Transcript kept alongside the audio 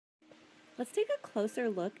Let's take a closer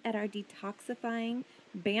look at our detoxifying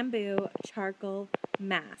bamboo charcoal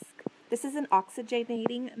mask. This is an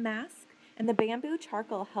oxygenating mask, and the bamboo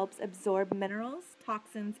charcoal helps absorb minerals,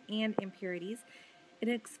 toxins, and impurities. It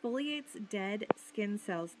exfoliates dead skin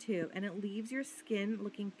cells too, and it leaves your skin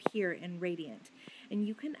looking pure and radiant. And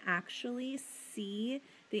you can actually see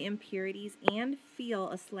the impurities and feel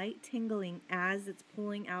a slight tingling as it's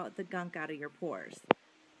pulling out the gunk out of your pores.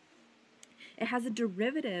 It has a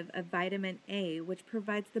derivative of vitamin A, which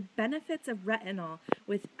provides the benefits of retinol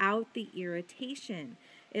without the irritation.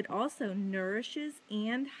 It also nourishes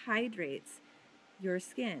and hydrates your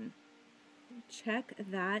skin. Check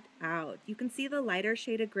that out. You can see the lighter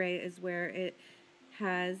shade of gray is where it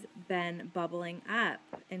has been bubbling up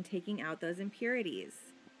and taking out those impurities.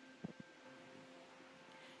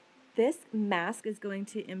 This mask is going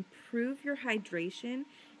to improve your hydration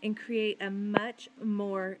and create a much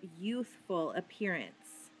more youthful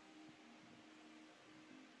appearance.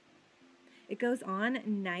 It goes on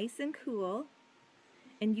nice and cool,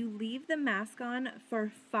 and you leave the mask on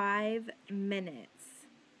for 5 minutes.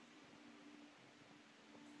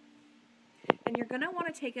 And you're going to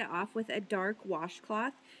want to take it off with a dark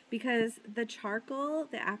washcloth because the charcoal,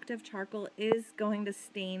 the active charcoal, is going to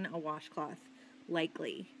stain a washcloth,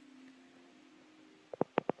 likely.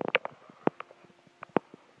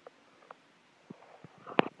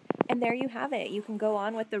 And there you have it. You can go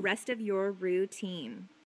on with the rest of your routine.